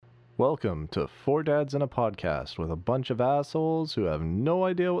Welcome to Four Dads in a Podcast with a bunch of assholes who have no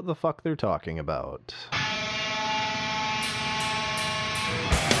idea what the fuck they're talking about.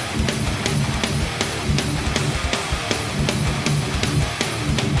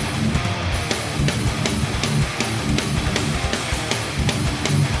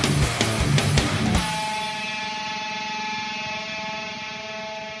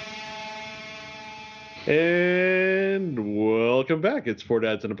 And welcome back. It's Four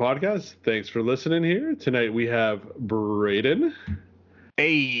Dads in a Podcast. Thanks for listening here. Tonight we have Braden.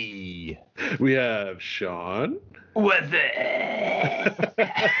 Hey! We have Sean. What's it?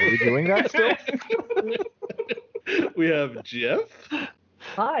 Are we doing that still? We have Jeff.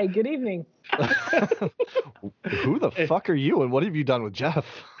 Hi, good evening. Who the fuck are you and what have you done with Jeff?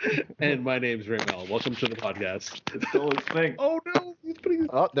 And my name's Raymel. Welcome to the podcast. It's still his thing. Oh no, he's putting his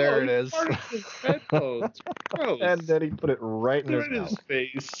There it he's is. farting in his headphones. Gross. And then he put it right in his Right in mouth. his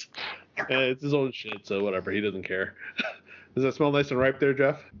face. It's his own shit, so whatever. He doesn't care. Does that smell nice and ripe there,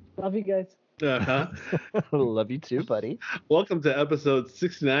 Jeff? Love you guys. Uh-huh. Love you too, buddy. Welcome to episode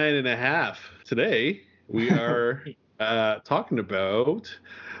 69 and a half. Today, we are talking about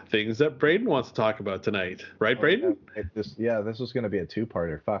things that Braden wants to talk about tonight. Right, Braden? This was going to be a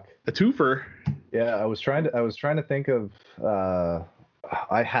two-parter. Fuck. A twofer. Yeah, I was trying to think of.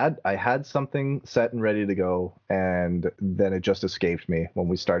 I had something set and ready to go, and then it just escaped me when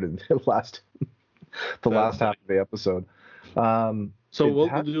we started the last half of the episode. So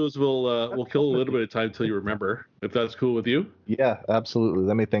what we'll do is we'll kill a little bit of time until you remember, if that's cool with you. Yeah, absolutely.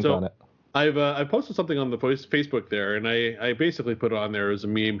 Let me think on it. I posted something on the Facebook there, and I basically put it on there as a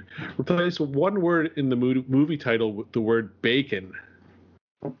meme. Replace one word in the movie title with the word bacon.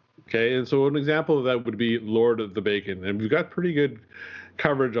 Okay, and so an example of that would be Lord of the Bacon, and we've got pretty good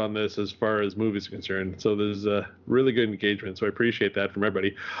coverage on this as far as movies are concerned. So there's a really good engagement. So I appreciate that from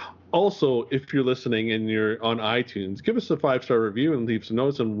everybody. Also, if you're listening and you're on iTunes, give us a 5-star review and leave some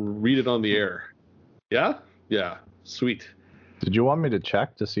notes and read it on the air. Yeah? Yeah. Sweet. Did you want me to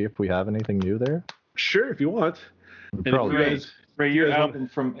check to see if we have anything new there? Sure, if you want. And Probably. if you guys, Ray, your album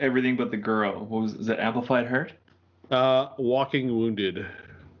from Everything But the Girl. What was? Is it Amplified Hurt? Walking Wounded.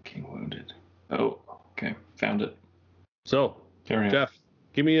 King Wounded. Oh, okay, found it. So, There we go. Jeff,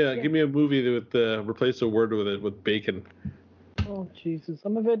 give me a movie with replace a word with it with bacon. Oh, Jesus.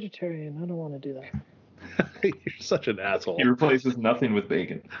 I'm a vegetarian. I don't want to do that. You're such an asshole. He replaces nothing with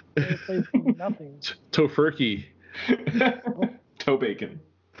bacon. I replace nothing. Tofurkey. Toe bacon.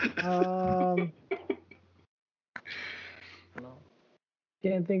 No.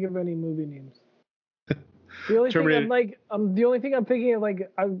 Can't think of any movie names. The only Terminator. the only thing I'm thinking of,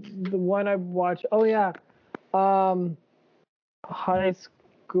 the one I watched. Oh yeah, High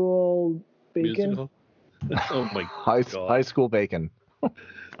School Bacon. Musical? Oh my High School Bacon.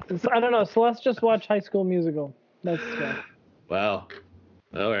 I don't know. So let's just watch High School Musical. That's Wow.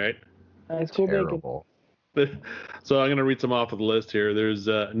 All right. High School Bacon. Terrible. So I'm gonna read some off of the list here. There's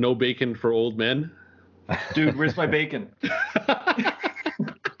No Bacon for Old Men. Dude, where's my bacon?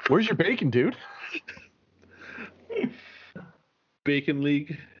 Where's your bacon, dude? Bacon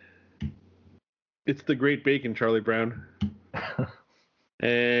League. It's the Great Bacon, Charlie Brown.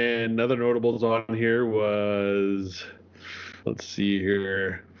 And other notables on here was, let's see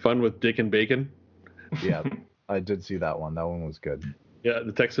here, Fun with Dick and Bacon. Yeah, I did see that one. That one was good. Yeah,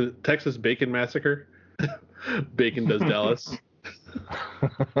 the Texas Bacon Massacre. Bacon Does Dallas.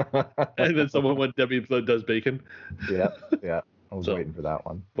 And then someone went Debbie Does Bacon. Yeah. I was So- waiting for that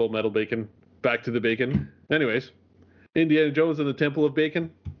one. Full Metal Bacon. Back to the Bacon. Anyways, Indiana Jones and the Temple of Bacon.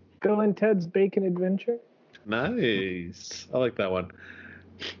 Bill and Ted's Bacon Adventure. Nice. I like that one.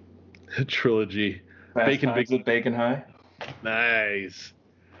 Trilogy. Fast Bacon Times Bacon. with Bacon High. Nice.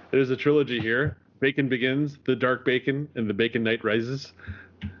 There's a trilogy here. Bacon Begins, The Dark Bacon, and The Bacon Knight Rises.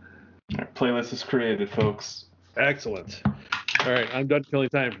 Our playlist is created, folks. Excellent. All right, I'm done killing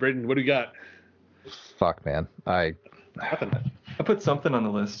time. Braden, what do you got? Fuck, man. Nothing. I put something on the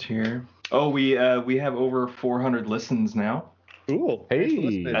list here. Oh, we have over 400 listens now. Cool. Hey, Thanks for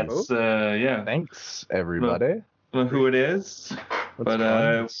listening, That's folks. yeah. Thanks, everybody. Don't know who it is, but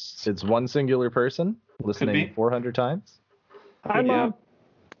fun. It's one singular person listening be. 400 times. Hi, Yeah.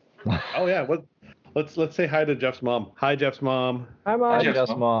 Mom. Oh yeah. Let's say hi to Jeff's mom. Hi, Jeff's mom. Hi, Hi, Mom. Jeff.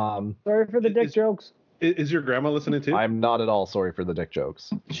 Jeff's mom. Sorry for the dick Is- jokes. Is your grandma listening too? I'm not at all sorry for the dick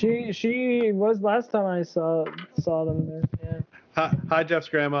jokes. She was last time I saw them there. Yeah. Hi, Jeff's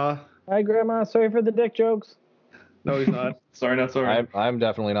grandma. Hi, Grandma. Sorry for the dick jokes. No, he's not. sorry, not sorry. I'm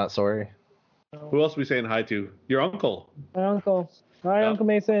definitely not sorry. Who else are we saying hi to? Your uncle. My uncle. Hi, Yeah. Uncle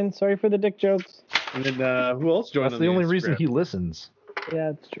Mason. Sorry for the dick jokes. And then who else joined That's on the only Instagram? reason he listens.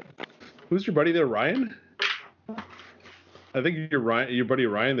 Yeah, it's true. Who's your buddy there, Ryan? I think your buddy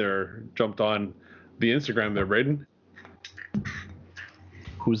Ryan there jumped on the Instagram there, Braden.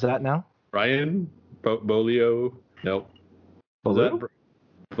 Who's that now? Ryan Bolio. No. Baloo?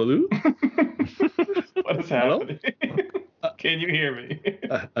 Baloo? What is Hello? happening? Can you hear me?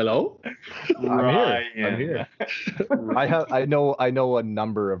 Hello? I'm here. I know a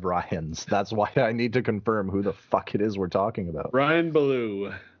number of Ryans. That's why I need to confirm who the fuck it is we're talking about. Ryan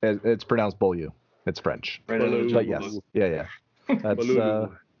Baloo. It's pronounced Beaulieu. It's French. Right on the Baloo. But jugular. yes. Yeah. That's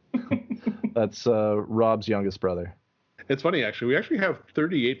Baloo. that's Rob's youngest brother. It's funny, actually. We actually have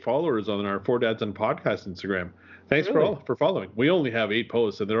 38 followers on our Four Dads and Podcast Instagram. Thanks Really? for following. We only have 8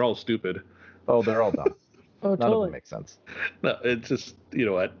 posts, and they're all stupid. Oh, they're all dumb. Oh, None of totally. them make sense. No, it's just, you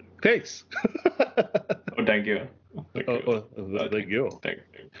know what? Thanks. Oh, thank you. Thank you. Thank you. Thank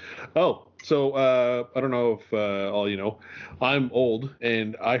you. Oh, so I don't know if all you know, I'm old,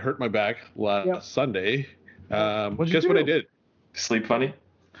 and I hurt my back last Yep. Sunday. What'd you Guess what I do? did? Sleep funny?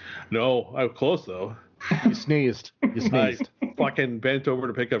 No, I was close, though. You sneezed. You sneezed. I fucking bent over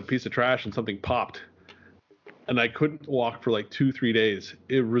to pick up a piece of trash, and something popped. And I couldn't walk for like 2-3 days.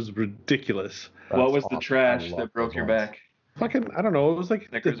 It was ridiculous. What That's was the awesome. trash I love that broke those your ones. back? Fucking, I don't know. It was like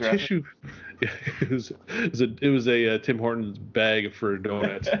Snickers the wrapper? tissue. It was a Tim Hortons bag for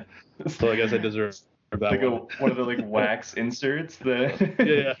donuts. So I guess I deserve that Like one. one of the like wax inserts that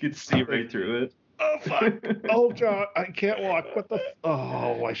Yeah. you could see right through it. Oh fuck! Oh John, I can't walk. What the?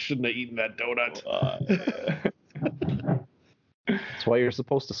 Oh, I shouldn't have eaten that donut. That's why you're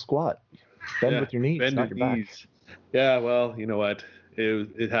supposed to squat. Bend Yeah, with your knees, Bend not your your back. knees. Yeah, well, you know what?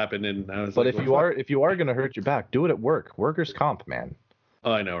 It happened, and I was But like, if you are gonna hurt your back, do it at work. Workers' comp, man.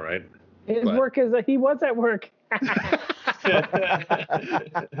 oh, I know, right? His But- work is he was at work.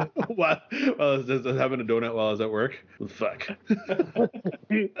 What? Well, I was just having a donut while I was at work. Fuck.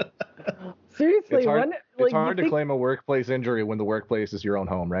 Seriously, It's hard, when, it's like, hard you to claim a workplace injury when the workplace is your own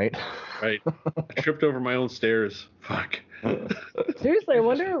home, right? Right. I tripped over my own stairs. Fuck. seriously,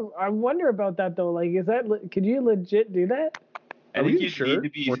 I wonder about that though. Like, is that could you legit do that? I Are think we you sure? need to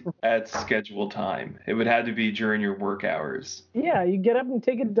be at scheduled time. It would have to be during your work hours. Yeah, you get up and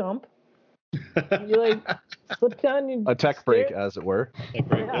take a dump. You like slip down. You A tech break, as it were.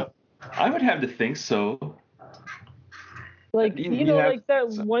 Yeah. I would have to think so. Like You- you you know, have- like that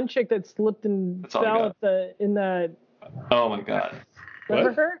one chick that slipped and That's all I fell got. in the. Oh my god.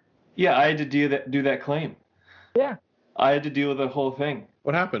 Remember What? her? Yeah, I had to do that claim. Yeah. I had to deal with the whole thing.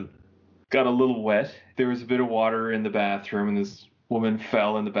 What happened? Got a little wet. There was a bit of water in the bathroom, and this woman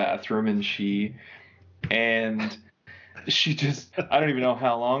fell in the bathroom, and she just I don't even know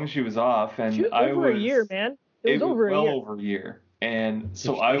how long she was off, and She was I over was a year, man. It was over a well year. over a year, and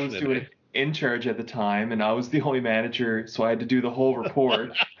so It's I was pushing it, doing eh? in charge at the time, and I was the only manager, so I had to do the whole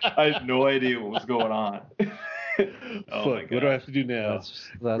report. I had no idea what was going on. Oh my Fuck, what do I God. have to do now? That's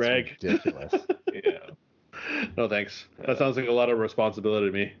Greg. ridiculous. Yeah. No, thanks. That sounds like a lot of responsibility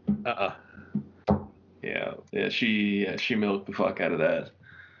to me. Yeah, she milked the fuck out of that.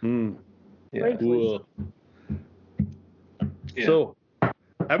 Mm, Yeah. Right. cool. Yeah. So, I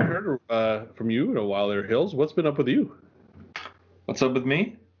haven't heard from you in a while there, Hills. What's been up with you? What's up with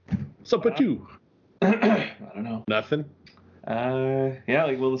me? What's up with you? I don't know. Nothing. Yeah,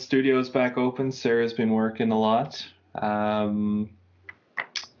 like the studio's back open. Sarah's been working a lot.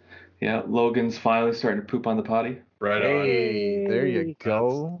 Yeah, Logan's finally starting to poop on the potty. Right on. Hey, there you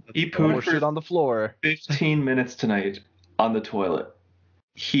go. He No more pooped shit for on the floor. 15 minutes tonight on the toilet.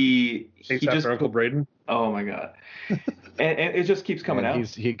 He Thanks just after Uncle Braden. oh my god, and it just keeps coming And out.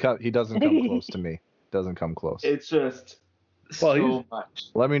 he doesn't come close to me. Doesn't come close. It's just Well, so much.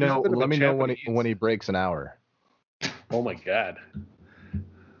 Let me he's a know. bit of a Let me know when Japanese. when he breaks an hour. Oh my god.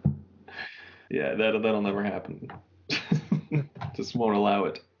 Yeah, that'll never happen. Just won't allow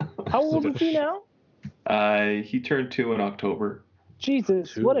it. How old is he now? He turned 2 in October.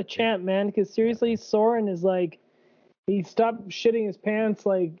 Jesus, what a champ, man. Because seriously, Soren is like, he stopped shitting his pants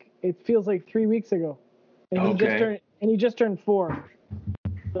like it feels like 3 weeks ago, and Okay. he just turned 4.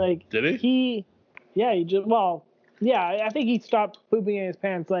 Like Did he? he I think he stopped pooping in his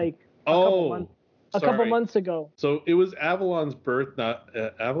pants like a couple sorry. months ago. So it was Avalon's birth, not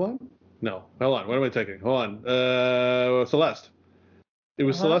Avalon? No, hold on. What am I taking? Hold on. Celeste. It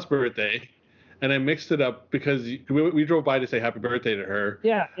was Uh-huh. Celeste's birthday, and I mixed it up because we drove by to say happy birthday to her.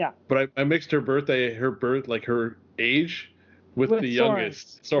 Yeah. But I mixed her birth, like her age, with With the Soren.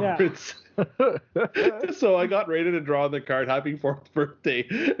 youngest. Yeah. Soren's. So I got ready to draw on the card happy 4th birthday.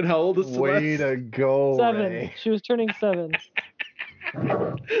 And how old is Celeste? Way to go, 7. Ray. She was turning 7.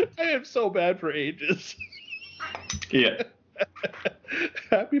 I am so bad for ages. Yeah.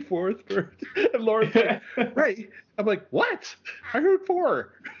 Happy 4th birthday. And Lauren's like, right. I'm like, what? I heard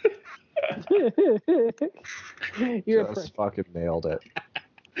 4. You're a Just prick. fucking nailed it.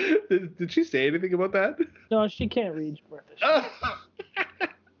 Did she say anything about that? No, she can't read British.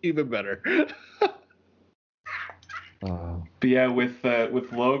 Even better. Oh. But yeah, with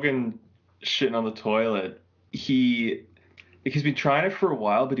Logan shitting on the toilet, he's been trying it for a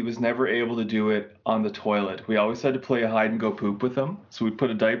while, but he was never able to do it on the toilet. We always had to play a hide and go poop with him. So we'd put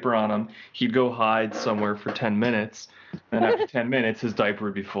a diaper on him. He'd go hide somewhere for 10 minutes. And after 10 minutes, his diaper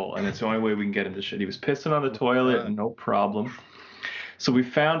would be full. And it's the only way we can get him to shit. He was pissing on the toilet, no problem. So we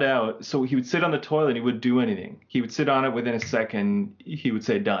found out, so he would sit on the toilet and he wouldn't do anything. He would sit on it within a second. He would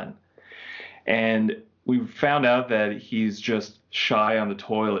say done. And we found out that he's just shy on the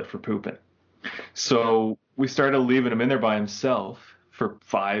toilet for pooping. So we started leaving him in there by himself for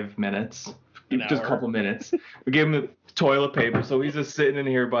 5 minutes, just a couple minutes. We gave him the toilet paper, so he's just sitting in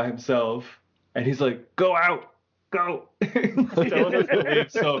here by himself, and he's like, "Go out, go!" Telling us to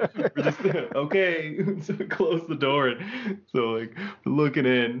leave. So we're just okay. So we close the door, and so like we're looking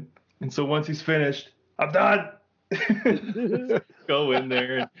in, and so once he's finished, I'm done. Go in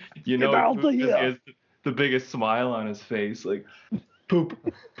there, and you know, he has the biggest smile on his face, like. Poop.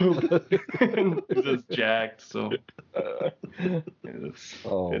 He's just jacked, so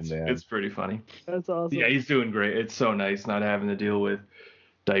it's pretty funny. That's awesome. Yeah, he's doing great. It's so nice not having to deal with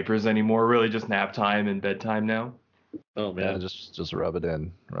diapers anymore. Really, just nap time and bedtime now. Oh man, Yeah, just rub it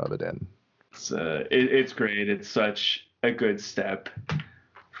in. It's great. It's such a good step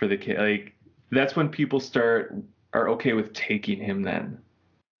for the kid. Like that's when people are okay with taking him. Then,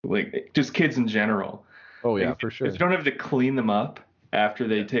 like just kids in general. Oh yeah, Like, for sure. If you don't have to clean them up after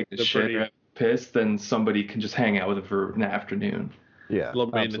they take the shit or piss, then somebody can just hang out with them for an afternoon. Yeah, low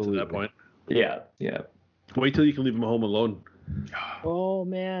maintenance absolutely. at that point. Yeah. Wait till you can leave them home alone. Oh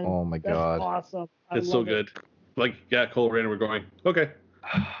man. Oh my That's god. awesome. I It's so love it. good. Like, yeah, Cole ran and we're going, okay.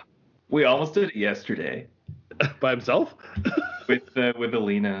 We almost did it yesterday By himself? with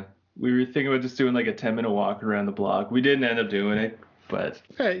Alina. We were thinking about just doing like a 10-minute walk around the block. We didn't end up doing it, but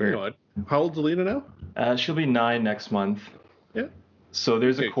Hey, you know what? How old's Alina now? she'll be 9 next month. Yeah. So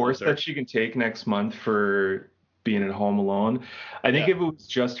there's a Okay, course closer. that she can take next month for being at home alone. I think Yeah. if it was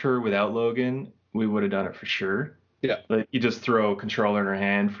just her without Logan, we would have done it for sure. Yeah. Like you just throw a controller in her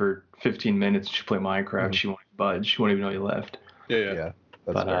hand for 15 minutes, she play Minecraft, She won't budge, she won't even know you left. Yeah.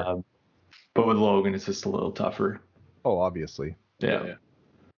 That's fair. But with Logan, it's just a little tougher. Oh, obviously. Yeah.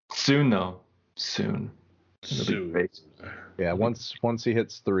 Soon though. Soon. It'll be Soon. great. Yeah, once he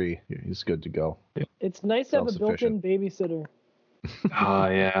hits 3, he's good to go. It's nice to have a built-in babysitter.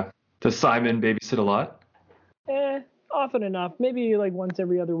 Yeah. Does Simon babysit a lot? Often enough. Maybe like once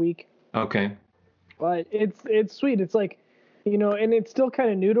every other week. Okay. But it's sweet. It's like, you know, and it's still kind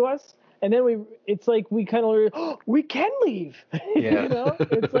of new to us. And then it's like we kind of we can leave. Yeah. You know,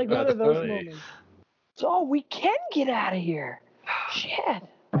 it's like one of those funny. moments. So we can get out of here. Shit.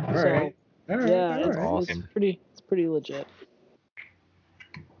 All right. Yeah, it's Awesome. pretty legit.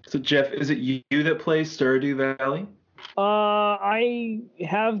 So Jeff, is it you that plays Stardew Valley? I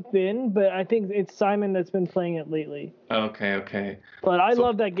have been, but I think it's Simon that's been playing it lately. Okay. But I So-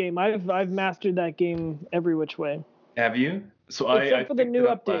 love that game. I've mastered that game every which way. Have you? So Except I for the picked new it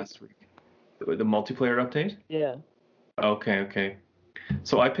up update. last week. The multiplayer update? Yeah. Okay.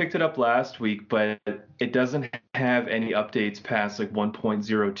 So I picked it up last week, but it doesn't have any updates past like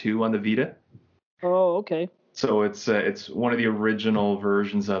 1.02 on the Vita. Oh, okay. So it's one of the original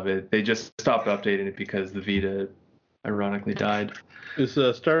versions of it. They just stopped updating it because the Vita ironically died. Is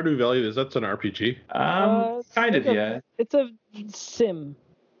Stardew Valley, that's an RPG? It's Kind of, like yeah. It's a sim.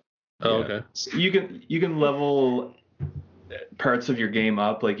 Oh, Yeah. okay. So you can level parts of your game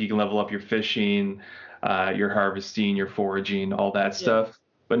up, like you can level up your fishing, your harvesting, your foraging, all that stuff,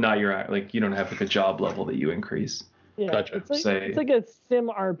 but not your like you don't have like a job level that you increase. Yeah. Gotcha. It's like a sim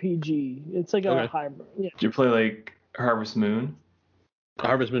RPG. It's like a Okay. hybrid. Yeah. Do you play like Harvest Moon?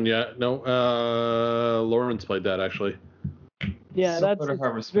 Harvest Moon, yeah. No, Lawrence played that actually. Yeah, Similar that's to it's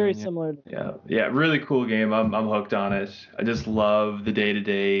Harvest very Moon, yeah. similar. Yeah, really cool game. I'm hooked on it. I just love the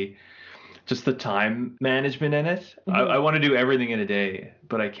day-to-day, just the time management in it. I want to do everything in a day,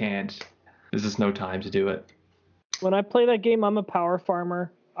 but I can't. There's just no time to do it. When I play that game, I'm a power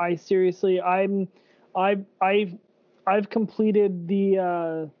farmer. I've completed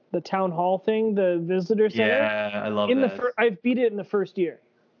the town hall thing, the visitor center. Yeah, I love that. I've beat it in the first year.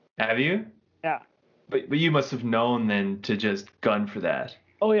 Have you? Yeah. But you must have known then to just gun for that.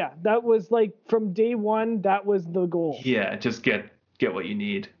 Oh yeah, that was like from day one. That was the goal. Yeah, just get what you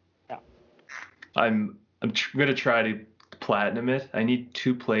need. Yeah. I'm gonna try to platinum it. I need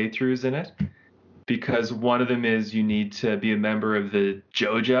 2 playthroughs in it because one of them is you need to be a member of the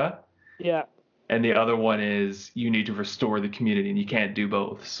Joja, Yeah. and the other one is you need to restore the community, and you can't do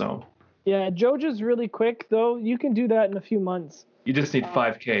both. So Yeah, Joja's really quick though. You can do that in a few months. you just need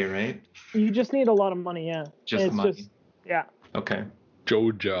 5K, right? You just need a lot of money, yeah. Just It's the money. just yeah. Okay.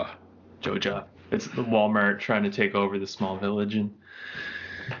 Joja. Joja. It's the Walmart trying to take over the small village. And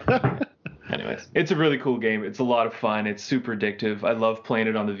anyways, it's a really cool game. It's a lot of fun. It's super addictive. I love playing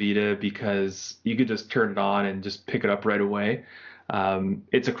it on the Vita because you could just turn it on and just pick it up right away.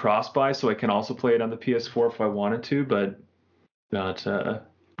 It's a cross-buy, so I can also play it on the PS4 if I wanted to, but not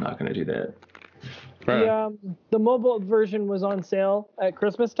going to do that. The mobile version was on sale at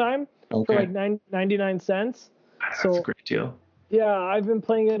Christmas time for like 99 cents. That's So a great deal. yeah, I've been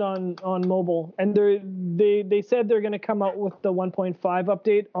playing it on mobile, and they said they're going to come out with the 1.5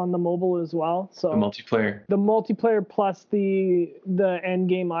 update on the mobile as well. So The multiplayer. the multiplayer plus the end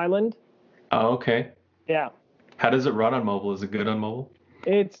game island. Oh, okay. Yeah, How does it run on mobile? Is it good on mobile?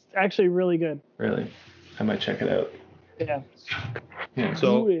 it's actually really good. Really? I might check it out. Yeah. Yeah.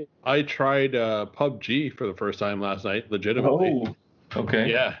 So Do it. I tried PUBG for the first time last night, legitimately. Oh, okay.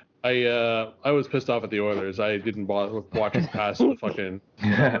 Yeah. I was pissed off at the Oilers. I didn't bother watching past the fucking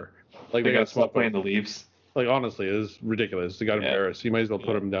whatever. Like They they got got to stop smoked. playing the Leafs. Like honestly, it was ridiculous. They got embarrassed. You might as well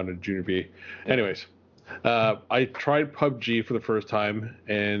put them down to junior B. Anyways, I tried PUBG for the first time,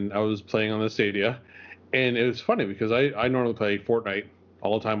 and I was playing on the Stadia, and it was funny because I normally play Fortnite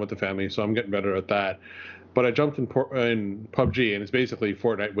all the time with the family, so I'm getting better at that. But I jumped in PUBG, and it's basically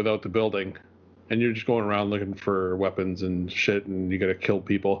Fortnite without the building, and you're just going around looking for weapons and shit, and you gotta kill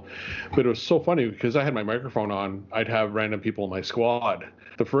people. But it was so funny because I had my microphone on. I'd have random people in my squad.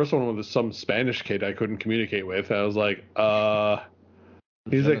 The first one was some Spanish kid I couldn't communicate with. I was like,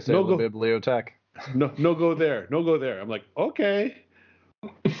 he's like, no go, Bibliotech. no go there, no go there. I'm like, okay.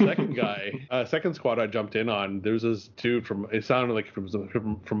 Second guy, second squad I jumped in on. There was this dude it sounded like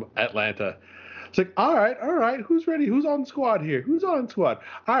from Atlanta. It's like, all right, who's ready? Who's on squad here? Who's on squad?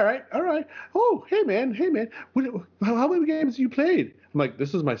 All right. Oh, hey man, how many games have you played? I'm like,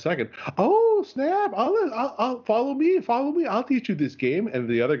 this is my second. Oh snap! I'll follow me. I'll teach you this game. And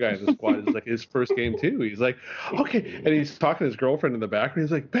the other guy in the squad is like his first game too. He's like, okay, and he's talking to his girlfriend in the background.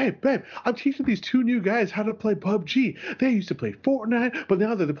 He's like, babe, I'm teaching these 2 new guys how to play PUBG. They used to play Fortnite, but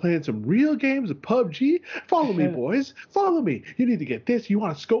now they're playing some real games of PUBG. Follow me, boys. Follow me. You need to get this. You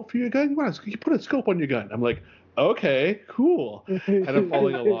want a scope for your gun? You put a scope on your gun. I'm like, okay, cool. And I'm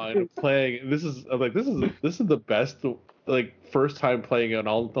following along and playing. This is the best like first time playing an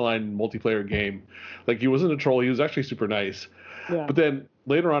online multiplayer game. Like he wasn't a troll. He was actually super nice. Yeah. But then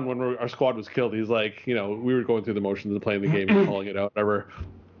later on, when our squad was killed, he's like, we were going through the motions of playing the game and calling it out, whatever.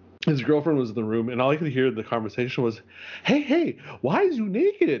 His girlfriend was in the room, and all I could hear in the conversation was, hey, why is you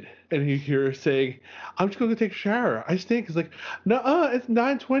naked? And you hear her saying, I'm just going to take a shower. I stink. It's like, nuh-uh, it's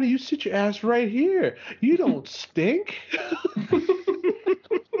 9:20. You sit your ass right here. You don't stink.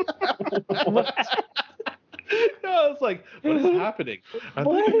 I was like, what is happening?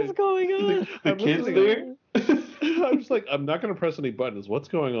 What is going on? The kids there? I'm just like, I'm not going to press any buttons. What's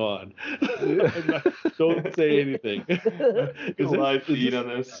going on? Don't say anything. Live feed on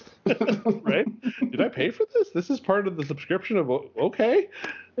this. Right? Did I pay for this? This is part of the subscription of okay.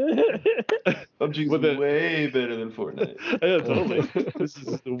 PUBG's way better than Fortnite. Yeah, totally. This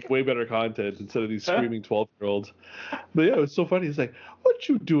is way better content instead of these screaming 12-year-olds. But yeah, it was so funny. He's like, what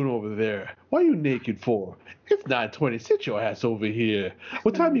you doing over there? Why are you naked for? It's 9:20. Sit your ass over here.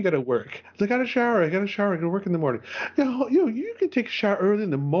 What time you got to work? I got a shower. I got to work in the morning. You can take a shower early in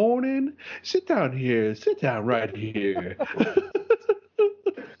the morning. Sit down here. Sit down right here.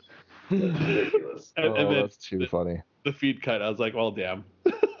 Ridiculous. And then That's too funny. the feed cut. I was like, well, damn.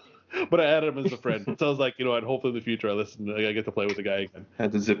 But I added him as a friend. So I was like, what? Hopefully in the future I get to play with the guy again.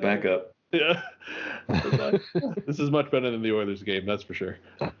 Had to zip back up. Yeah. This is much better than the Oilers game, that's for sure.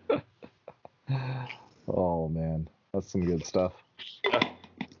 Oh man, that's some good stuff.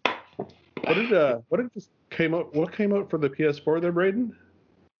 What came out for the PS4 there, Braden?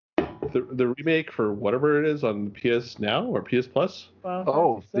 The remake for whatever it is on PS Now or PS Plus?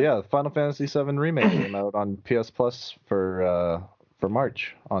 Oh yeah, Final Fantasy VII Remake came out on PS Plus for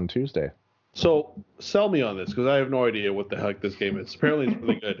March on Tuesday. So sell me on this because I have no idea what the heck this game is. Apparently it's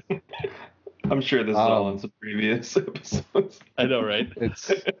really good. I'm sure this is all in some previous episodes. I know, right?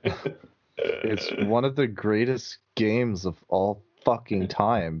 It's one of the greatest games of all fucking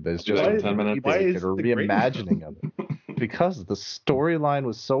time. But it's just Why a is- why remake is or it the reimagining of it. Because the storyline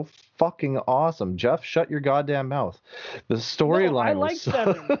was so fucking awesome. Jeff, shut your goddamn mouth. The storyline I like was so...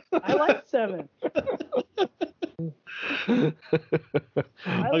 7. I like 7. I'm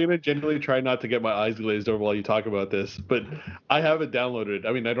gonna genuinely try not to get my eyes glazed over while you talk about this, but I have it downloaded.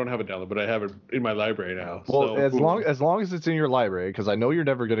 I mean, I don't have it downloaded, but I have it in my library now. Well, So as long as it's in your library, because I know you're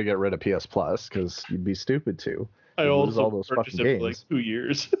never gonna get rid of PS Plus, because you'd be stupid to. I You lose also all those purchased fucking it for like games. 2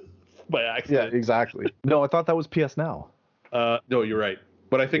 years by Yeah, accident. exactly. No, I thought that was PS Now. No, you're right.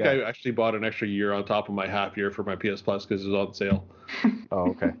 But I think Yeah. I actually bought an extra year on top of my half year for my PS Plus because it was on sale. Oh,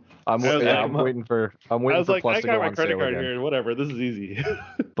 okay. I'm I was I'm like- waiting for I was for like, Plus I to got go my on credit sale card again. here, whatever. This is easy.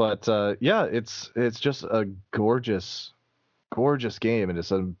 But yeah, it's just a gorgeous game, and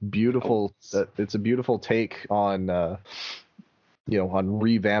it's a beautiful take on on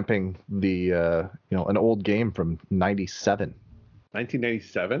revamping the an old game from '97.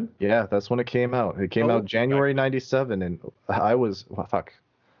 1997. Yeah, that's when it came out. It came How out old were you January back '97, and I was 10.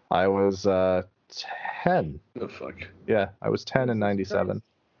 The fuck. Yeah, I was 10 in Jesus '97.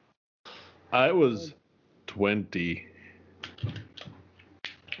 I was 20.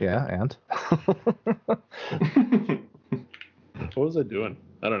 Yeah, and What was I doing?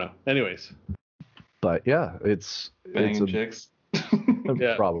 I don't know. Anyways, but yeah, it's Banging a chicks.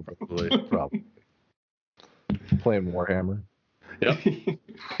 Yeah. probably playing Warhammer. yeah,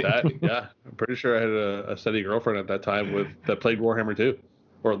 I'm pretty sure I had a steady girlfriend at that time that played Warhammer too,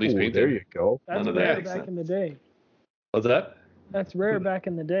 or at least Ooh, painted. there you go. That's None of that rare makes back sense. in the day. What's that? That's rare back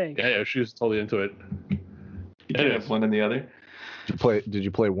in the day. Yeah, she was totally into it. You can't Anyways. have one and the other. Did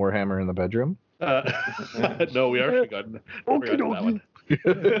you play Warhammer in the bedroom? No, we actually got never got to that one.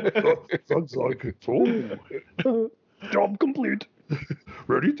 Sounds like it. Oh, job complete.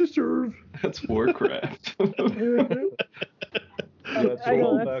 Ready to serve. That's Warcraft. I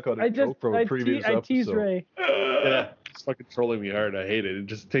know, I tease Ray. Yeah, it's fucking trolling me hard. I hate it. It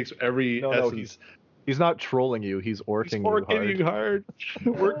just takes every No, essence. he's not trolling you. He's He's orking orking you you hard.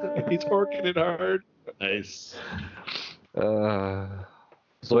 hard. He's orking it hard. Nice. So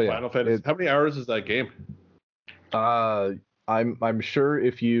So yeah, Final Fantasy. How many hours is that game? I'm sure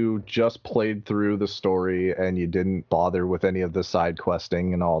if you just played through the story and you didn't bother with any of the side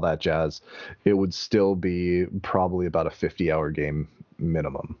questing and all that jazz, it would still be probably about a 50-hour game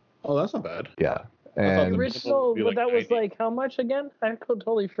minimum. Oh, that's not bad. Yeah. thought The And the original, Be but like that was 90. like how much again? I could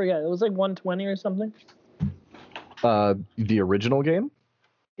totally forget. It was like 120 or something. the original game?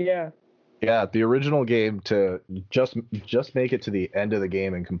 Yeah. Yeah, the original game, to just make it to the end of the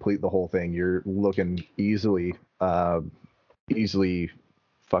game and complete the whole thing, you're looking easily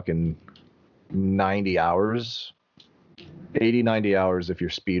fucking 90 hours. 90 hours if you're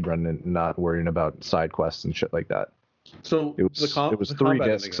speedrunning and not worrying about side quests and shit like that. So It was the 3 combat in the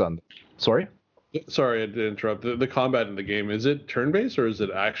discs game- on. Sorry? Sorry to interrupt. The combat in the game, is it turn-based or is it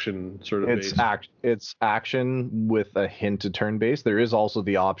action sort of It's based? it's action with a hint of turn-based. There is also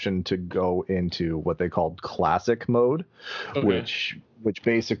the option to go into what they called classic mode, Okay. which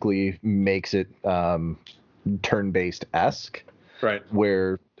basically makes it turn-based esque, Right.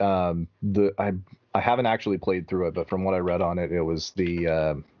 where I haven't actually played through it, but from what I read on it, it was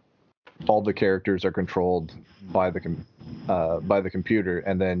all the characters are controlled by the computer,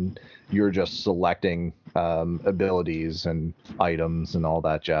 and then you're just selecting abilities and items and all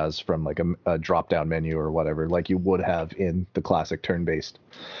that jazz from like a drop-down menu or whatever, like you would have in the classic turn-based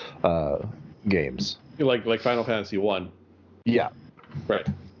games. Like Final Fantasy 1. Yeah. Right.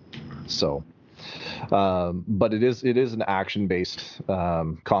 So, but it is an action-based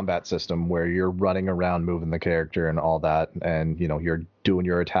combat system where you're running around, moving the character and all that, and you're doing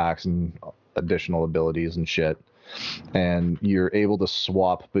your attacks and additional abilities and shit, and you're able to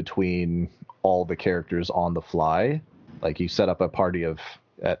swap between all the characters on the fly. Like you set up a party of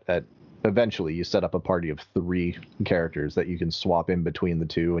eventually you set up a party of 3 characters that you can swap in between the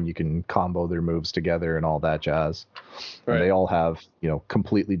 2, and you can combo their moves together and all that jazz. Right. And they all have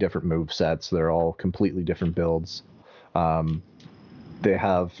completely different move sets. They're all completely different builds. They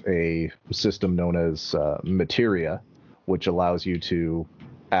have a system known as materia, which allows you to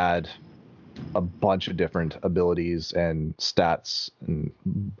add a bunch of different abilities and stats and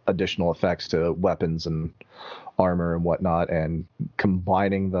additional effects to weapons and armor and whatnot, and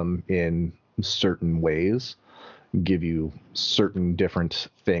combining them in certain ways give you certain different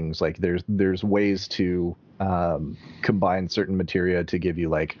things. Like there's ways to combine certain materia to give you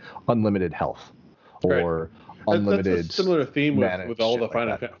like unlimited health or unlimited. That's a similar theme mana, with all the shit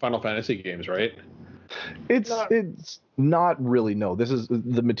like that. Final Fantasy games, right? It's not really. No, this is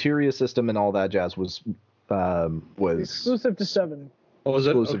the materia system and all that jazz was Exclusive to 7. Oh, was it?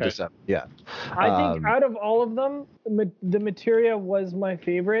 exclusive Okay. to 7. Yeah, I think out of all of them, the Materia was my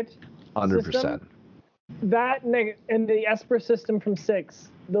favorite. 100%. That and the Esper system from 6.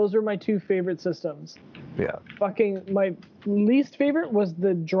 Those are my 2 favorite systems. Yeah. Fucking my least favorite was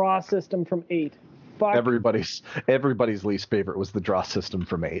the draw system from 8. Fuck. Everybody's least favorite was the draw system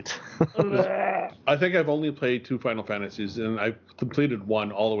from 8. I think I've only played 2 Final Fantasies, and I completed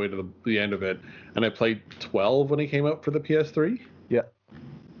 1 all the way to the end of it. And I played 12 when it came out for the PS3. Yeah.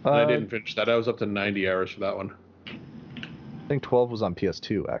 And I didn't finish that. I was up to 90 hours for that one. I think 12 was on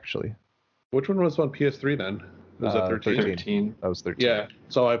PS2 actually. Which one was on PS3 then? Was it 13? 13. That was 13. Yeah.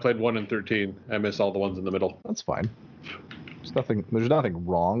 So I played 1 and 13. I missed all the ones in the middle. That's fine. There's nothing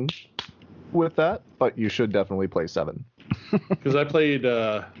wrong with that, but you should definitely play 7. Because I played,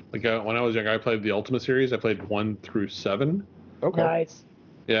 when I was younger, I played the Ultima series. I played 1 through 7. Okay. Nice.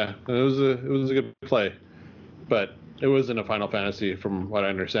 Yeah, and it was a good play, but it wasn't a Final Fantasy from what I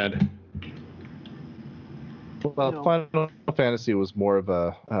understand. Well, No. Final Fantasy was more of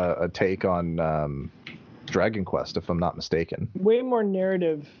a take on Dragon Quest, if I'm not mistaken. Way more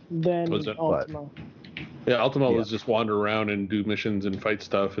narrative than Was it? Ultima. Yeah, Ultima Yeah. was just wander around and do missions and fight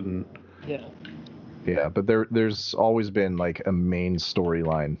stuff, and Yeah. Yeah, but there's always been like a main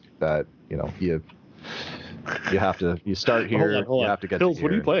storyline that you have to start here, Hold you on. have to get Hills, to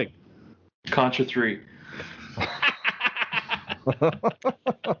what are you here. playing? Contra 3.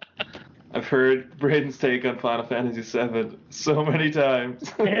 I've heard Braden's take on Final Fantasy 7 so many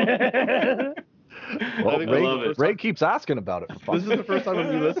times. Well, I love it. Ray keeps asking about it. For This is the first time I've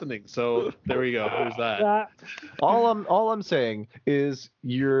been listening, so there we go. There's that. all I'm saying is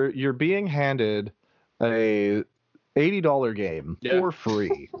you're being handed a $80 game Yeah. for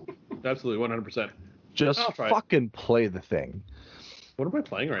free. Absolutely, 100%. Just I'll try it. fucking play the thing. What am I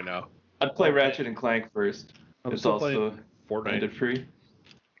playing right now? I'd play Ratchet and Clank first. I'm It's still also playing Fortnite. branded free.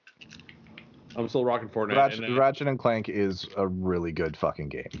 I'm still rocking Fortnite. and, Ratchet and Clank is a really good fucking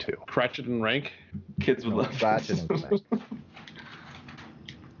game too. Cratchit and Rank. Kids would love Ratchet and this. Clank.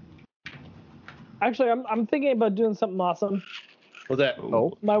 Actually, I'm thinking about doing something awesome. What's that?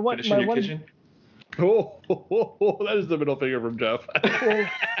 Oh, My one, Finish in my your one. kitchen? Oh, that is the middle finger from Jeff.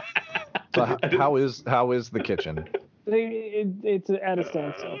 so how is the kitchen? It's at a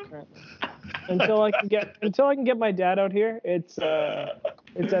standstill currently. Until I can get my dad out here, it's at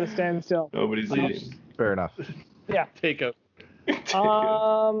a standstill. Nobody's eating. Fair enough. Yeah. Take a.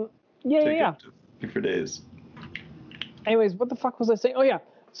 Yeah. Take up to for days. Anyways, what the fuck was I saying? Oh yeah.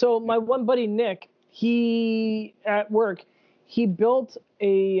 So my one buddy Nick, he at work, he built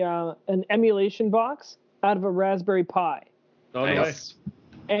an emulation box out of a Raspberry Pi, Oh, Nice.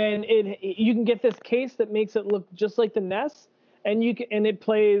 and you can get this case that makes it look just like the NES, and it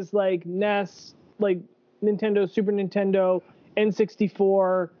plays like NES, like Nintendo, Super Nintendo,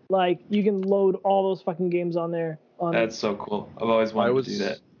 N64. Like you can load all those fucking games on there. That's so cool. I've always wanted to do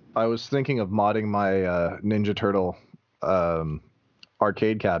that. I was thinking of modding my Ninja Turtle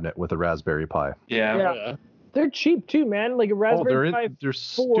arcade cabinet with a Raspberry Pi. Yeah. Yeah. They're cheap too, man. Like a Raspberry Pi they're 4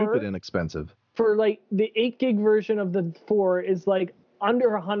 stupid inexpensive. for like the 8 gig version of the 4 is like under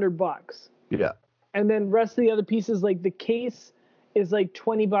 $100. Yeah. And then rest of the other pieces, like the case is like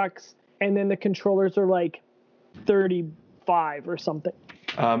 $20, and then the controllers are like 35 or something.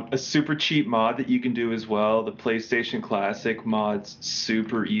 A super cheap mod that you can do as well. The PlayStation Classic mod's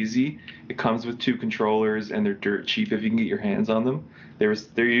super easy. It comes with 2 controllers, and they're dirt cheap if you can get your hands on them. They're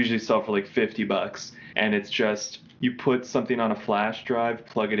usually sell for like $50, and it's just you put something on a flash drive,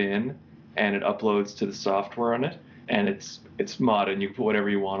 plug it in, and it uploads to the software on it, and it's modded, and you can put whatever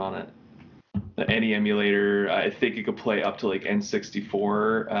you want on it. Any emulator, I think it could play up to like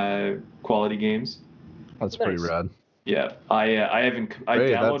N64 quality games. That's pretty Nice. rad. Yeah, I haven't. I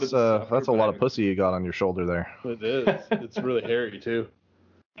Hey, downloaded that's the that's a software, lot but of pussy you got on your shoulder there. It is. It's really hairy too.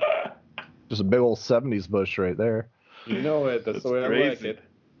 Just a big old 70s bush right there. You know it. That's the way I like crazy. it.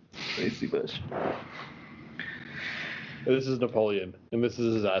 Lazy Bush. This is Napoleon, and this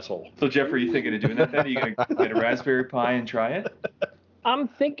is his asshole. So Jeff, are you thinking of doing that then? Are you gonna get a Raspberry Pi and try it? I'm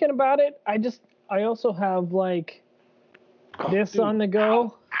thinking about it. I also have like this dude. on the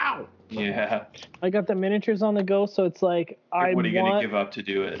go. Ow! Yeah. I got the miniatures on the go, so it's like What are you gonna give up to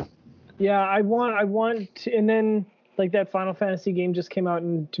do it? Yeah, I want to, and then like that Final Fantasy game just came out,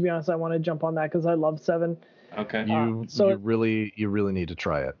 and to be honest, I want to jump on that because I love 7. Okay. You so you it- really need to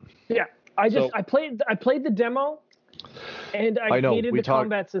try it. Yeah, I played the demo, and I I know, hated we the talked-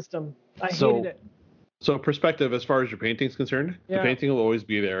 combat system. I So- hated it. So perspective, as far as your painting's concerned, Yeah. the painting will always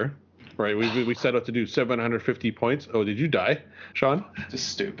be there, right? We set out to do 750 points. Oh, did you die, Sean? Just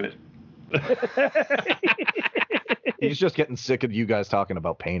stupid. He's just getting sick of you guys talking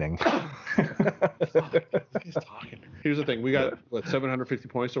about painting. He's talking. Here's the thing: we got 750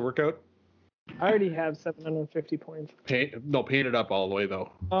 points to work out. I already have 750 points. Paint it up all the way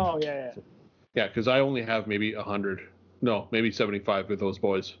though. Oh yeah. Yeah, because I only have maybe 100. No, maybe 75 with those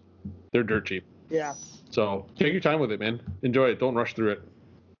boys. They're dirt cheap. Yeah. So take your time with it, man. Enjoy it. Don't rush through it.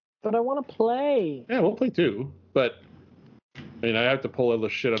 But I want to play. Yeah, we'll play too. But I mean, I have to pull all the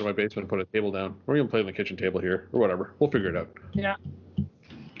shit out of my basement and put a table down. We're gonna play on the kitchen table here or whatever. We'll figure it out. Yeah.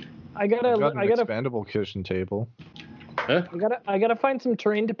 I I've got an gotta expandable kitchen table. Huh? I gotta find some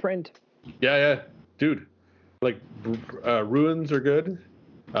terrain to print. Yeah, dude. Like ruins are good.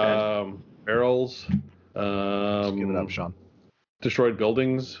 Barrels. Just give it up, Sean. Destroyed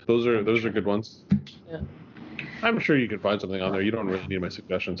buildings. Those are good ones. Yeah. I'm sure you can find something on there. You don't really need my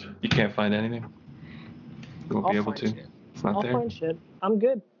suggestions. You can't find anything. You won't I'll be able find to. shit. It's not I'll there. find shit. I'm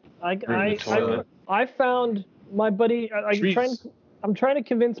good. in the toilet. I found my buddy. I'm trying to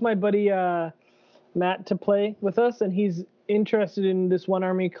convince my buddy Matt to play with us, and he's interested in this one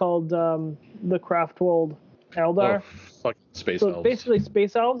army called the Craftworld Eldar. Oh, fucking space So elves. basically,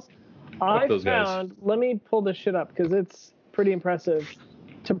 space elves. I those guys. found. Let me pull this shit up because it's pretty impressive.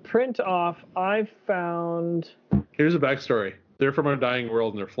 To print off, I found. Here's a backstory. They're from a dying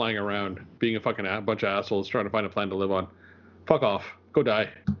world and they're flying around, being a fucking bunch of assholes trying to find a planet to live on. Fuck off. Go die.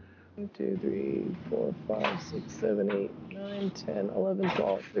 1, 2, 3, 4, 5, 6, 7, 8, 9, 10, 11,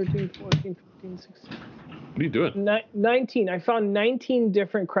 12, 13, 14, 15, 16. What are you doing? 19. I found 19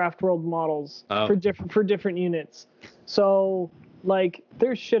 different Craftworld models Oh. for different units. So like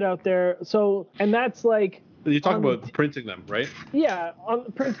there's shit out there. So and that's like You're talking On- about printing them, right? yeah,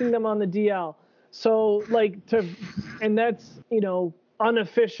 on printing them on the DL. So like and that's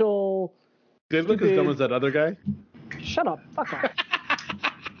unofficial. They look as dumb as that other guy. Shut up. Fuck off.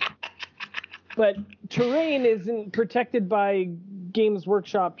 But terrain isn't protected by Games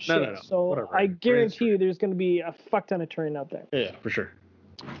Workshop shit. No. So Whatever. I guarantee you there's going to be a fuck ton of terrain out there. Yeah, for sure.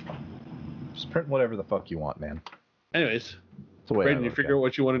 Just print whatever the fuck you want, man. Anyways, That's the way I Brayden, you look figure at out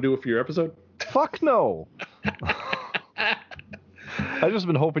what you want to do for your episode? it. Fuck no. I've just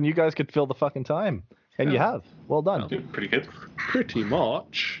been hoping you guys could fill the fucking time, and you have. Well done. Dude, pretty good. Pretty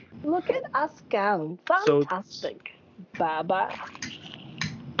much. Look at us go. So- Fantastic. Bye-bye.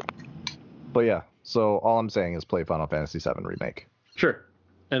 But yeah, so all I'm saying is play Final Fantasy VII Remake. Sure.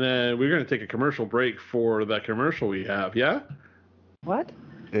 And then we're going to take a commercial break for that commercial we have, yeah? What?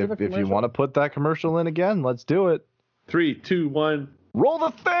 have a If you commercial? want to put that commercial in again, let's do it. 3, 2, 1. Roll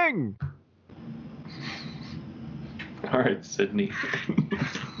the thing! All right, Sydney.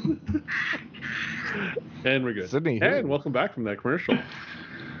 And we're good. Sydney, here. And welcome back from that commercial.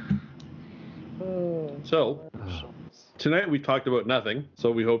 Oh, So, tonight we talked about nothing,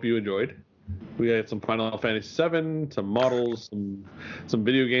 so we hope you enjoyed. We had some Final Fantasy VII, some models, some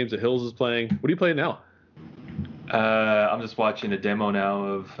video games that Hills is playing. What are you playing now? I'm just watching a demo now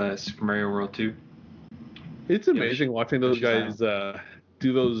of Super Mario World 2. It's amazing watching those which guys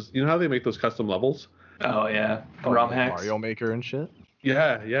do those. You know how they make those custom levels? Oh yeah, Oh, ROM hacks. Mario Maker and shit.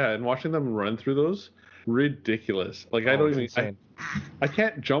 Yeah, and watching them run through those, ridiculous. Like I Oh, don't it's even. insane. I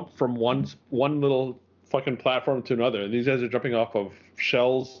can't jump from one little fucking platform to another. These guys are jumping off of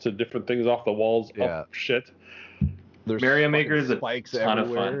shells to different things off the walls. Yeah. Up shit. There's Mario fucking Maker is a spikes ton of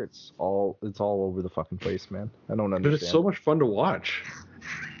everywhere. fun. It's all over the fucking place, man. I don't understand. But it's so much fun to watch.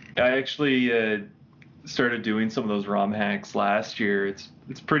 I actually started doing some of those ROM hacks last year. It's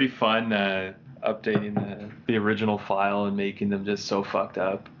pretty fun updating the original file and making them just so fucked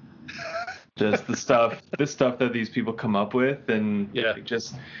up. Just the stuff that these people come up with, and Yeah.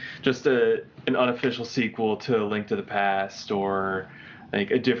 just an unofficial sequel to Link to the Past, or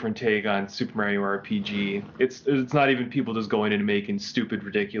like a different take on Super Mario RPG. It's not even people just going in and making stupid,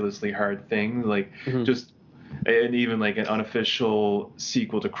 ridiculously hard things, like Mhm. just and even like an unofficial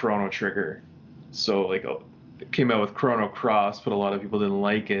sequel to Chrono Trigger. So like it came out with Chrono Cross, but a lot of people didn't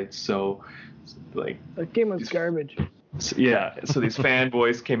like it. So like that game was garbage. so these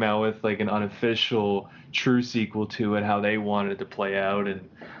fanboys came out with like an unofficial true sequel to it, how they wanted it to play out, and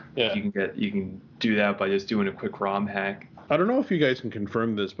Yeah. you can do that by just doing a quick ROM hack. I don't know if you guys can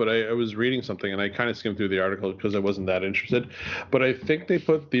confirm this, but I was reading something and I kind of skimmed through the article because I wasn't that interested. But I think they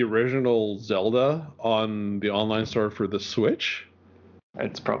put the original Zelda on the online store for the Switch.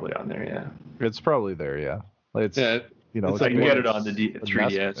 It's probably on there, yeah. It's probably there, yeah. It's Yeah. you know, it's it's I like can a- get it on the a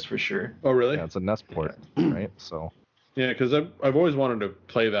 3DS NES for sure. Oh, really? Yeah, it's a NES port, right? So Yeah, because I've always wanted to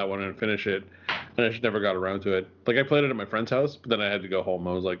play that one and finish it, and I just never got around to it. Like I played it at my friend's house, but then I had to go home.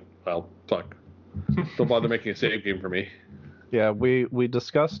 I was like, well, fuck. Don't bother making a save game for me. yeah, we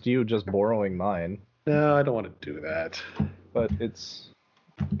discussed you just borrowing mine, No, I don't want to do that. but it's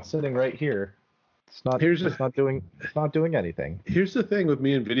sitting right here. It's not. Here's it's not doing anything. Here's the thing with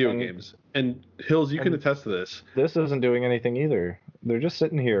me and video And- games, and Hills, you can and- attest to this. This isn't doing anything either. they're just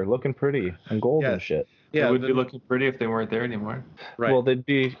sitting here looking pretty and gold Yeah. and shit. Yeah, it would be then- looking pretty if they weren't there anymore. right. Well, they'd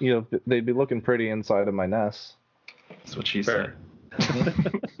be looking pretty inside of my NES. That's what she Fair.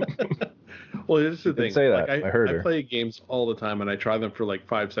 said. Well, here's the You did thing. say that. Like, I heard her. play games all the time, and I try them for like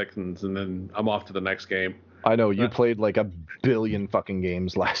 5 seconds, and then I'm off to the next game. I know you played like a billion fucking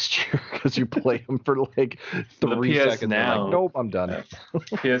games last year because you played them for like The 3 PS seconds. I'm Now. like, nope, I'm done.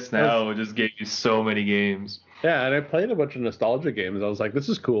 PS Now just gave you so many games. Yeah, and I played a bunch of nostalgia games. I was like, this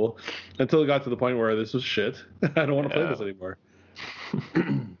is cool, until it got to the point where this was shit. I don't want to play Yeah. this anymore.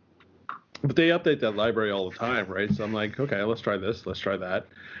 But they update that library all the time, right? So I'm like, okay, let's try this, let's try that.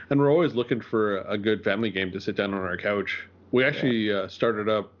 And we're always looking for a good family game to sit down on our couch. We actually started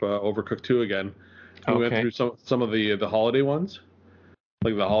up Overcooked 2 again. We went Okay. through some of the holiday ones,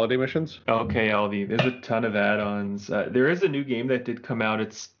 like the holiday missions. Okay, Aldi. There's a ton of add-ons. There is a new game that did come out.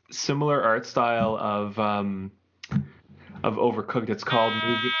 It's similar art style of Overcooked. It's called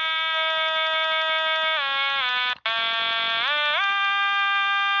Movie.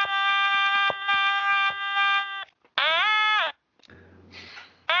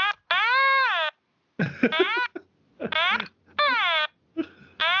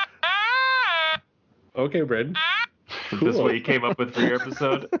 Okay, Brad. Is this what you came up with for your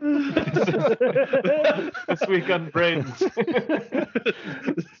episode? This week on Brains.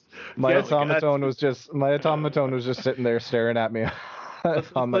 My Yeah, automaton was just sitting there staring at me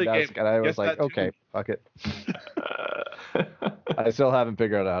on my like, hey, desk, and I was guess like, that too. okay, fuck it. I still haven't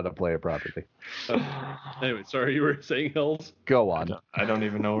figured out how to play it properly. Anyway, sorry, you were saying Hills? Go on. I don't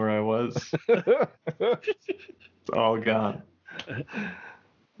even know where I was. It's all gone.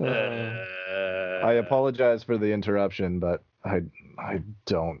 I apologize for the interruption, but I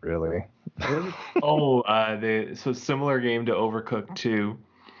don't really. Oh, so similar game to Overcooked 2.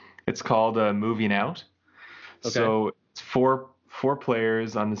 It's called Moving Out. Okay. So it's four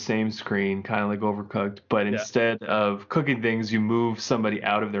players on the same screen, kind of like Overcooked, but instead of cooking things, you move somebody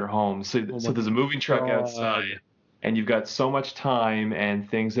out of their home. So there's a moving truck outside, and you've got so much time, and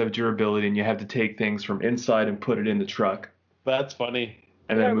things have durability, and you have to take things from inside and put it in the truck, That's funny.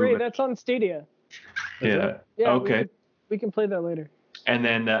 and Yeah, then move Ray, it. that's on Stadia. Yeah. Yeah. Okay. We can play that later. And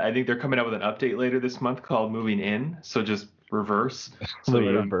then I think they're coming out with an update later this month called Moving In. So just reverse. So The you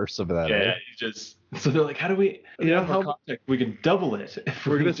don't- reverse of that. Yeah, eh? you just so they're like, how do we? You know have more how- contact? We can double it. if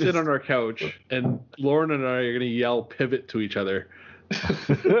We're we gonna sit just- on our couch, and Lauren and I are gonna yell "pivot" to each other.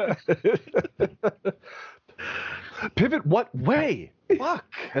 Pivot what way? Fuck.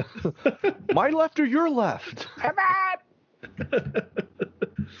 My left or your left?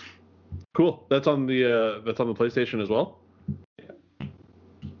 Cool. That's on the PlayStation as well.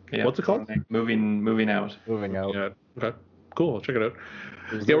 Yeah, What's it called? Moving Out. Moving out. Yeah. Okay. Cool. I'll check it out.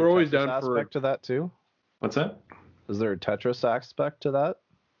 Is Yeah, there we're a always Tetris down for. aspect to that too. What's that? Is there a Tetris aspect to that?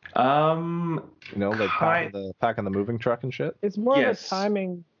 Um. You know, like packing the moving truck and shit. It's more Yes. of a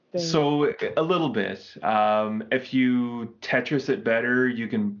timing thing. So a little bit. If you Tetris it better, you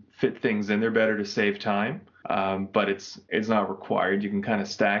can fit things in there better to save time. But it's not required. You can kind of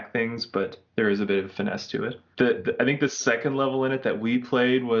stack things, but there is a bit of finesse to it. I think the second level in it that we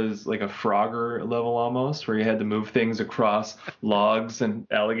played was like a Frogger level almost, where you had to move things across logs and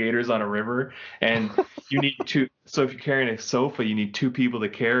alligators on a river, and you need two. So if you're carrying a sofa, you need 2 people to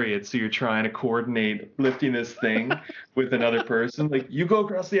carry it. So you're trying to coordinate lifting this thing with another person. Like, you go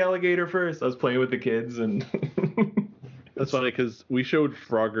across the alligator first. I was playing with the kids, and That's funny because we showed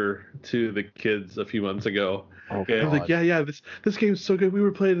Frogger to the kids a few months ago. Okay. I was like, yeah, this game's so good. We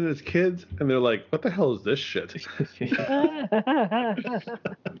were playing it as kids, and they're like, what the hell is this shit?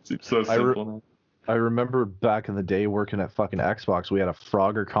 it's so simple. I remember back in the day working at fucking Xbox, we had a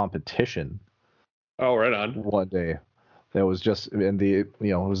Frogger competition Oh, right on. one day. It was just in the, it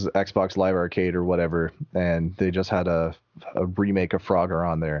was Xbox Live Arcade or whatever, and they just had a remake of Frogger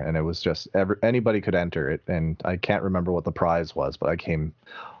on there, and it was just anybody could enter it, and I can't remember what the prize was, but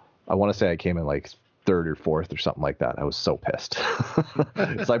I want to say I came in like 3rd or 4th or something like that. I was so pissed.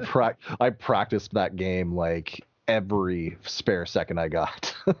 Because I practiced that game like every spare second I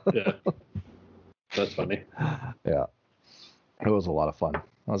got. Yeah. That's funny. Yeah. It was a lot of fun. That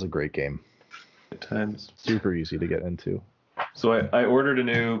was a great game. Good times. Super easy to get into. So I ordered a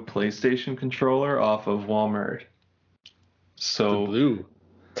new PlayStation controller off of Walmart. So Blue.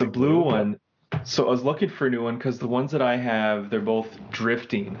 it's a blue one. So I was looking for a new one because the ones that I have, they're both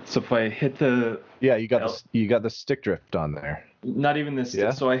drifting. So if I hit Yeah, you got the stick drift on there. not even this,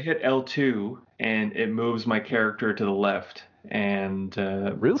 Yeah. so I hit L2 and it moves my character to the left. And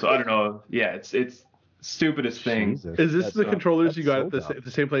Really? So I don't know. Yeah, it's stupidest thing. Jesus, Is this that's the not- controllers you that's got so at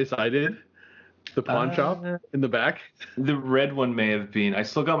the same place I did? The pawn shop in the back? The red one may have been. I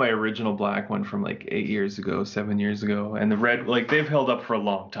still got my original black one from like 8 years ago, 7 years ago, and the red, like they've held up for a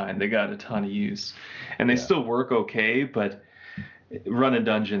long time. They got a ton of use, and they still work okay. But running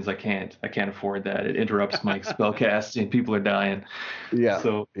dungeons, I can't afford that. It interrupts my spell casting. People are dying. Yeah.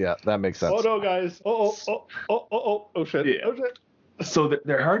 So yeah, that makes sense. Oh no, guys! Oh shit! Yeah. Oh shit! So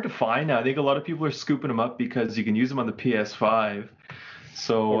they're hard to find now. I think a lot of people are scooping them up because you can use them on the PS5.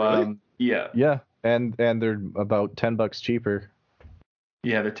 So Oh, really? yeah. Yeah, and they're about $10 cheaper.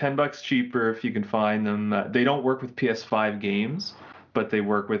 Yeah, they're $10 cheaper if you can find them. They don't work with PS5 games, but they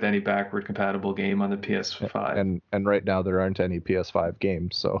work with any backward compatible game on the PS5. And right now there aren't any PS5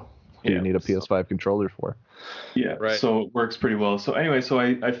 games, so you need a PS5 controller for. Yeah, Right. So it works pretty well. So anyway, so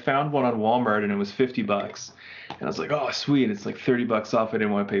I found one on Walmart and it was $50. And I was like, oh, sweet. It's like $30 off. I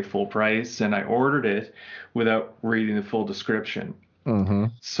didn't want to pay full price. And I ordered it without reading the full description. Mm-hmm.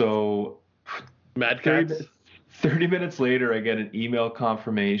 So Mad Cats. 30 minutes later, I get an email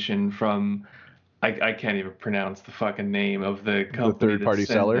confirmation from, I can't even pronounce the fucking name of the company. The third-party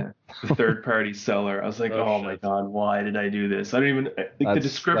seller? The third-party seller. I was like, oh my shit. God, why did I do this? I don't even, the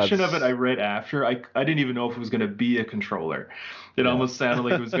description of it I read after, I didn't even know if it was going to be a controller. It almost sounded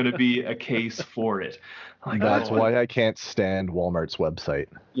like it was going to be a case for it. Like, That's why I can't stand Walmart's website.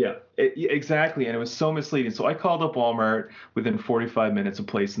 Yeah, exactly. And it was so misleading. So I called up Walmart within 45 minutes of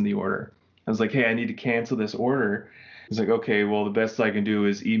placing the order. I was like, hey, I need to cancel this order. He's like, okay, well, the best I can do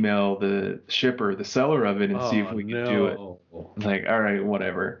is email the shipper, the seller of it, and see if we can do it. I was like, all right,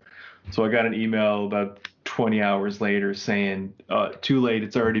 whatever. So I got an email about 20 hours later saying, too late,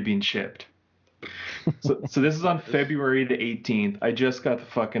 it's already been shipped. So this is on February the 18th. I just got the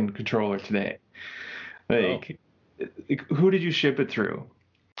fucking controller today. Like, who did you ship it through?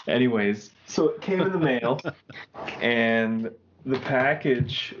 Anyways, so it came in the mail, and the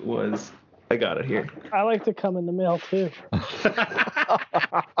package was, I got it here. I like to come in the mail too.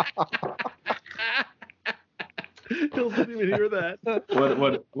 He'll didn't even hear that.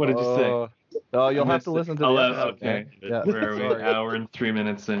 What did you say? Oh, you'll have to listen to the episode. Okay. Yeah. Where are we? An hour and 3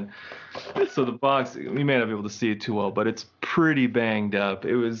 minutes in. So the box, we may not be able to see it too well, but it's pretty banged up.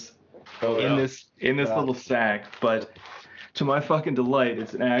 It was in this little sack, but to my fucking delight,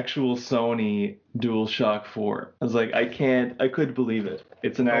 it's an actual Sony DualShock 4. I was like, I couldn't believe it.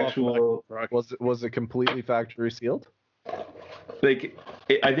 It's an actual. Was it completely factory sealed? Like,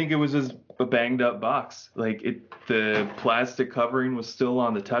 I think it was just a banged up box. Like, the plastic covering was still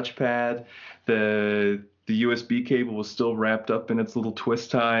on the touchpad. The USB cable was still wrapped up in its little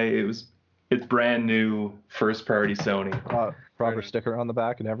twist tie. It's brand new, first party Sony. Proper sticker on the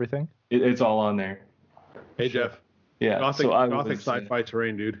back and everything. It's all on there. Hey Jeff. Yeah. Gothic sci-fi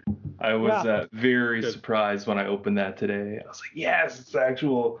terrain, dude. I was very surprised when I opened that today. I was like, yes, it's the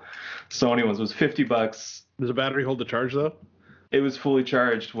actual Sony ones. It was $50. Does the battery hold the charge though? It was fully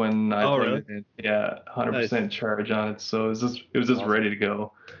charged when I put it in. Yeah, 100% Nice. charge on it. So it was just ready to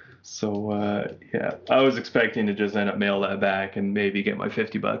go. So yeah, I was expecting to just end up mail that back and maybe get my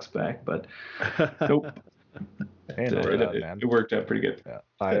 $50 back, but nope. It worked out pretty good.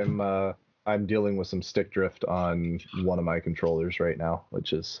 Yeah. I'm dealing with some stick drift on one of my controllers right now,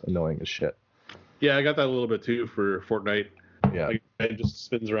 which is annoying as shit. Yeah, I got that a little bit too for Fortnite. Yeah. Like, it just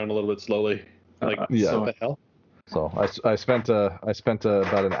spins around a little bit slowly. Like, yeah. what the hell? So I spent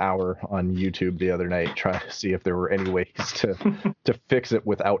about an hour on YouTube the other night trying to see if there were any ways to fix it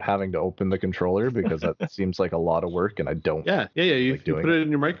without having to open the controller, because that seems like a lot of work and I don't. Yeah. You like doing put it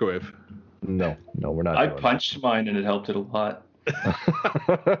in your microwave. No, we're not. I doing punched mine and it helped it a lot.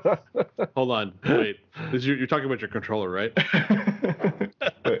 that. Hold on, wait. You're talking about your controller, right?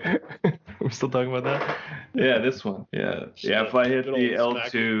 We're still talking about that? Yeah, this one. Yeah. Yeah, if I hit the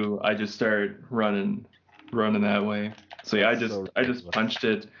L2, I just start running that way. So yeah, I just punched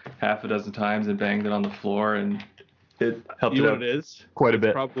it half a dozen times and banged it on the floor, and it helped You it know out what it is? Quite a It's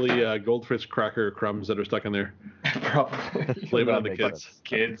bit. probably goldfish cracker crumbs that are stuck in there. Probably. Blame it on That the makes kids. sense.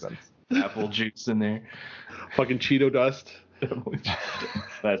 Kids. That makes sense. Apple juice in there. Fucking Cheeto dust.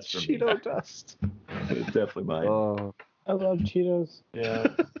 That's for me. Cheeto dust. It's definitely mine. Oh, I love Cheetos. yeah.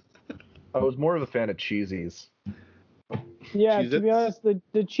 I was more of a fan of Cheesies. Yeah, to be Cheez-Its? honest,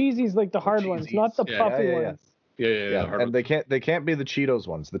 the cheesies like the hard ones, Cheesies. not the Yeah, puffy yeah. ones. Yeah. hard And they can't be the Cheetos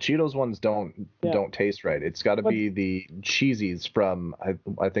ones. The Cheetos ones don't taste right. It's got to be the Cheesies from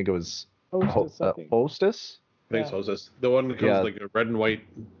I think it was Hostess, I think. Hostess. I think so. It's the one that comes like a red and white.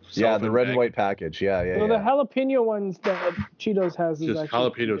 Yeah, the cellophane red and bag. white package. Yeah. So the jalapeno ones that Cheetos has is Just actually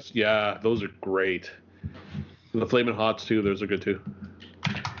jalapenos. Yeah, those are great. And the Flamin' Hots too. Those are good too.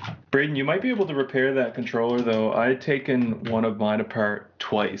 Braden, you might be able to repair that controller though. I had taken one of mine apart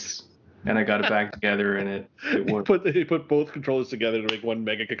twice and I got it back together, and it worked. He put both controllers together to make one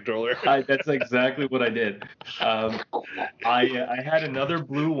mega controller. That's exactly what I did. I had another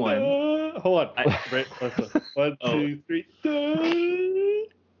blue one. Hold on. Right. 1, 2, 3.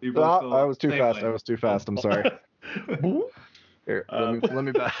 You both go I was too same fast. way. I was too fast. I'm sorry. Here,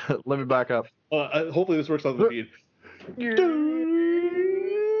 let me back up. Hopefully this works on the feed.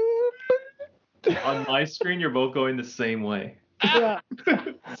 On my screen, you're both going the same way. Yeah.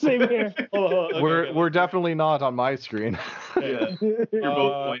 Same here. Hold on, We're definitely not on my screen. Yeah. You're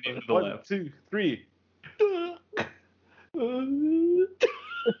both pointing to the 1, left. 2, 3.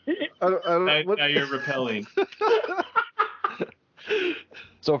 Now you're repelling.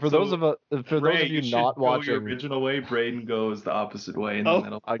 So for those of Ray, you should not go your watching, original way. Braden goes the opposite way, and Oh,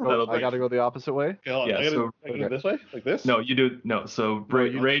 then I gotta go the opposite way. Okay, hold on. Yeah, I gotta so- go this way? Like this? No, you do no. So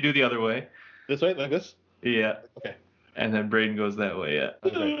Ray do the other way. This way? Like this? Yeah. Okay. And then Braden goes that way. Yeah.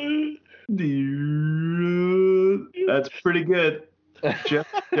 Okay. That's pretty good. Jeff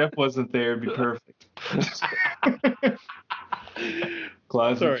wasn't there. It'd be perfect.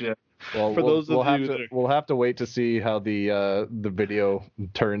 Classic Sorry. Jeff. Well, For those of we'll have you to that are- we'll have to wait to see how the video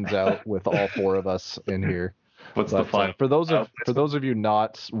turns out with all four of us in here. What's the But, final? for those of you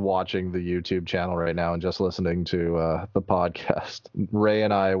not watching the YouTube channel right now and just listening to the podcast, Ray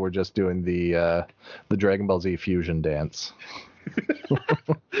and I were just doing the Dragon Ball Z fusion dance.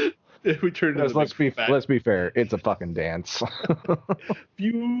 We turned into Let's big fat be fair, it's a fucking dance.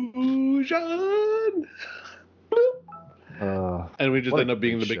 fusion. And we just What a end up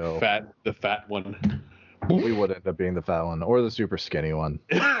being the great big show. fat one. We would end up being the fat one or the super skinny one.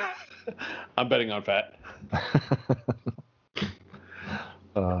 I'm betting on fat.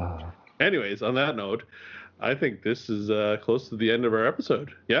 Anyways, on that note, I think this is close to the end of our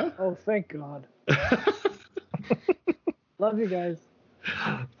episode. Yeah? Oh, thank God. Love you guys.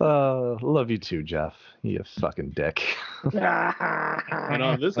 Love you too, Jeff. You fucking dick. And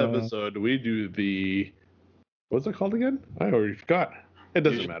on this episode, we do the... What's it called again? I already forgot. It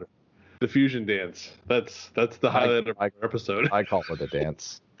doesn't matter. The fusion dance. That's the highlight of our episode. I call it a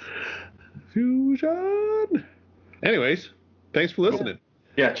dance. Fusion. Anyways, thanks for listening.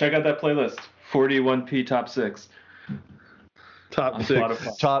 Yeah, check out that playlist. 41p top 6. Top On 6.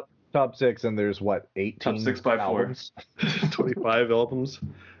 Spotify. Top 6, and there's what, 18 Top 6 by 4. albums? 25 albums.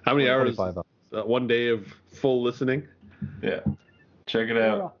 How many hours? 25 albums. 1 day of full listening. Yeah. Check it You're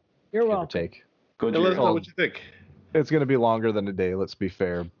out. wel- You're Give or welcome. take. Go And do let your us know own. what you think. It's gonna be longer than a day. Let's be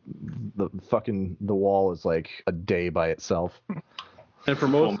fair. The wall is like a day by itself. And for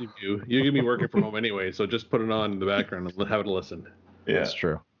most of you, you're gonna be working from home anyway, so just put it on in the background and have it listen. Yeah. That's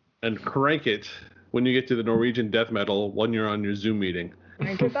true. And crank it when you get to the Norwegian death metal when you're on your Zoom meeting.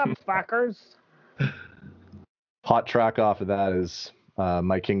 Crank it up, fuckers. Hot track off of that is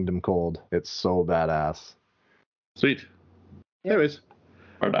My Kingdom Cold. It's so badass. Sweet. Yep. Anyways,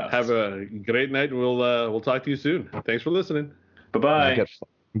 Or not. have a great night, and we'll talk to you soon. Thanks for listening. Bye-bye.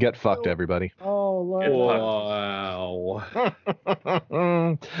 Get fucked, everybody. Oh, Lord. Wow.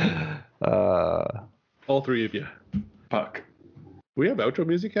 All three of you. Fuck. We have outro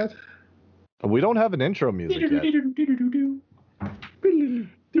music yet? We don't have an intro music yet.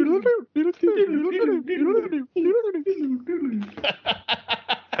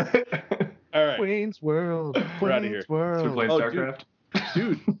 All right. Wayne's World. We're outta here. Wayne's So we're World. playing Oh, StarCraft?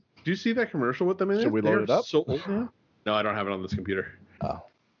 Dude, do you see that commercial with them in it? Should we load They're it up? So old now. No, I don't have it on this computer. Oh.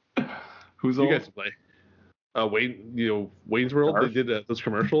 Who's You old? guys play. Wayne's World. Garf? They did those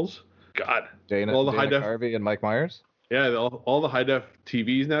commercials. God. Dana, All the high Dana def- Carvey and Mike Myers. Yeah, all the high def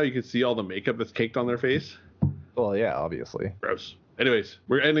TVs now. You can see all the makeup that's caked on their face. Well, yeah, obviously. Gross. Anyways,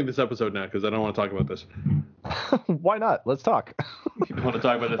 we're ending this episode now because I don't want to talk about this. Why not? Let's talk. You want to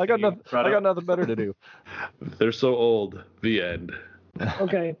talk about the I got thing you brought I got up? nothing better to do. They're so old. The end.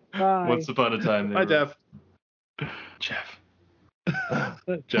 Okay, bye. Once upon a time. they Hi, were- Jeff. Jeff.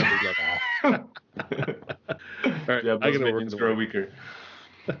 Jeff is up. All right, Yeah, I those gotta work. minions grow weaker.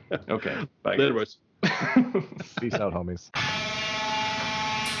 Okay. Bye. Later, guys. boys. Peace out, homies.